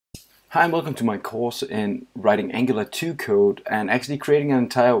Hi and welcome to my course in writing Angular 2 code and actually creating an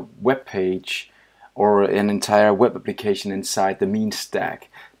entire web page or an entire web application inside the mean stack.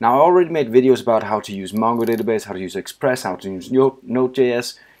 Now I already made videos about how to use Mongo database, how to use Express, how to use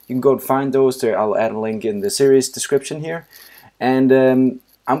NodeJs. You can go and find those there. I'll add a link in the series description here. And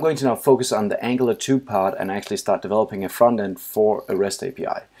I'm going to now focus on the Angular 2 part and actually start developing a front end for a REST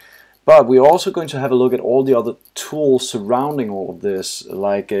API. But we're also going to have a look at all the other tools surrounding all of this,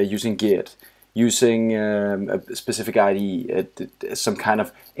 like using Git, using a specific IDE, some kind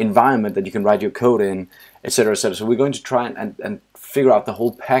of environment that you can write your code in, etc., etc. So we're going to try and figure out the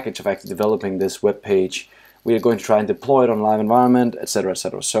whole package of actually developing this web page. We are going to try and deploy it on a live environment, etc.,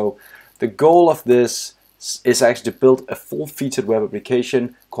 etc. So the goal of this is actually to build a full-featured web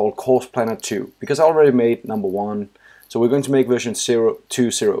application called Course Planner 2, because I already made number 1. So we're going to make version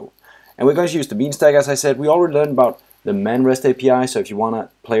 0.2.0. And we're going to use the mean stack, as I said. We already learned about the man REST API, so if you want to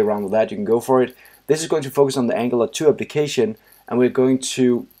play around with that, you can go for it. This is going to focus on the Angular 2 application, and we're going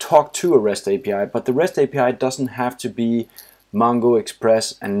to talk to a REST API, but the REST API doesn't have to be Mongo,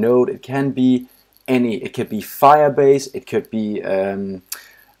 Express, and Node. It can be any. It could be Firebase, it could be...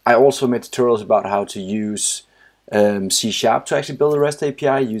 I also made tutorials about how to use C# to actually build a REST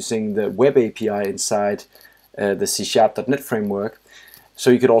API using the web API inside the C#.NET framework. So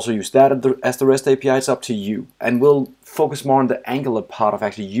you could also use that as the REST API. It's up to you. And we'll focus more on the Angular part of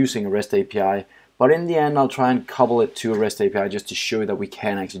actually using a REST API. But in the end, I'll try and couple it to a REST API just to show you that we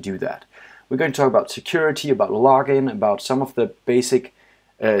can actually do that. We're going to talk about security, about login, about some of the basic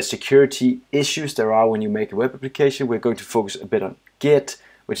security issues there are when you make a web application. We're going to focus a bit on Git,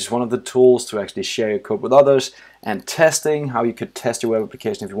 which is one of the tools to actually share your code with others, and testing, how you could test your web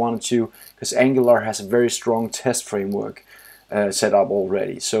application if you wanted to, because Angular has a very strong test framework set up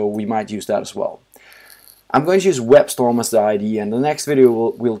already, so we might use that as well. I'm going to use WebStorm as the IDE, and the next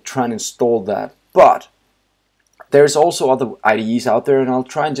video we'll try and install that. But there's also other IDEs out there, and I'll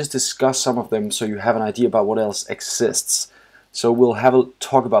try and just discuss some of them so you have an idea about what else exists. So we'll have a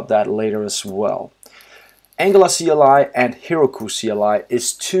talk about that later as well. Angular CLI and Heroku CLI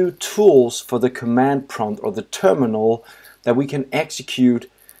is two tools for the command prompt or the terminal that we can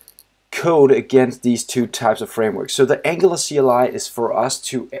execute code against these two types of frameworks. So the Angular CLI is for us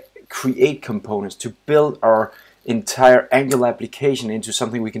to create components, to build our entire Angular application into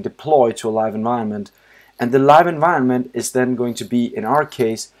something we can deploy to a live environment. And the live environment is then going to be, in our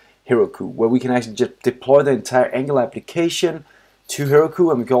case, Heroku, where we can actually just deploy the entire Angular application to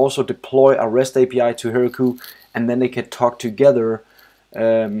Heroku, and we can also deploy our REST API to Heroku, and then they can talk together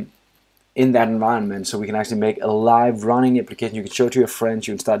in that environment, so we can actually make a live running application. You can show it to your friends,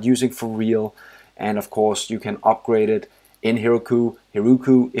 you can start using for real, and of course you can upgrade it in Heroku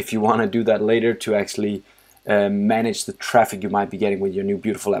if you want to do that later to actually manage the traffic you might be getting with your new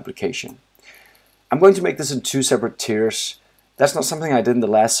beautiful application. I'm going to make this in two separate tiers. That's not something I did in the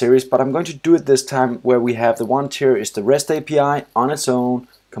last series, but I'm going to do it this time where we have the one tier is the REST API on its own,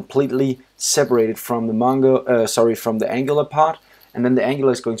 completely separated from the from the Angular part. And then the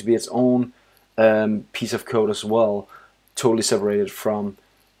Angular is going to be its own piece of code as well, totally separated from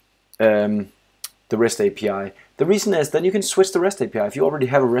the REST API. The reason is then you can switch the REST API. If you already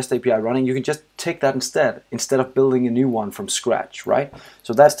have a REST API running, you can just take that instead of building a new one from scratch, right?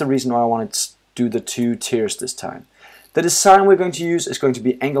 So that's the reason why I wanted to do the two tiers this time. The design we're going to use is going to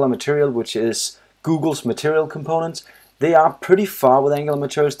be Angular Material, which is Google's Material components. They are pretty far with Angular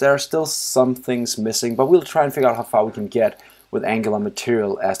Materials. There are still some things missing, but we'll try and figure out how far we can get with Angular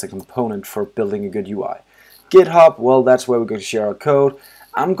Material as the component for building a good UI. GitHub, well, that's where we're going to share our code.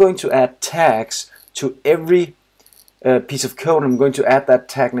 I'm going to add tags to every piece of code. I'm going to add that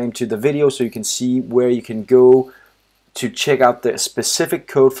tag name to the video so you can see where you can go to check out the specific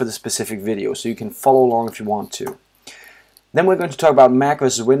code for the specific video, so you can follow along if you want to. Then we're going to talk about Mac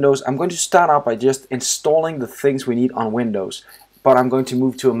versus Windows. I'm going to start out by just installing the things we need on Windows, but I'm going to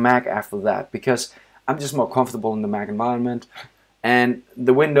move to a Mac after that because I'm just more comfortable in the Mac environment. And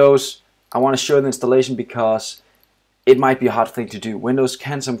the Windows, I want to show the installation because it might be a hard thing to do. Windows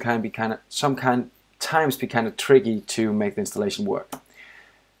can sometimes be kind of tricky to make the installation work.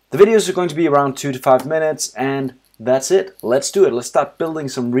 The videos are going to be around 2 to 5 minutes, and that's it. Let's do it. Let's start building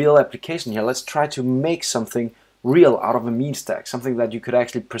some real application here. Let's try to make something real out of a mean stack, something that you could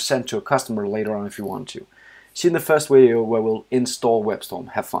actually present to a customer later on if you want to. See you in the first video where we'll install WebStorm.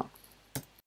 Have fun.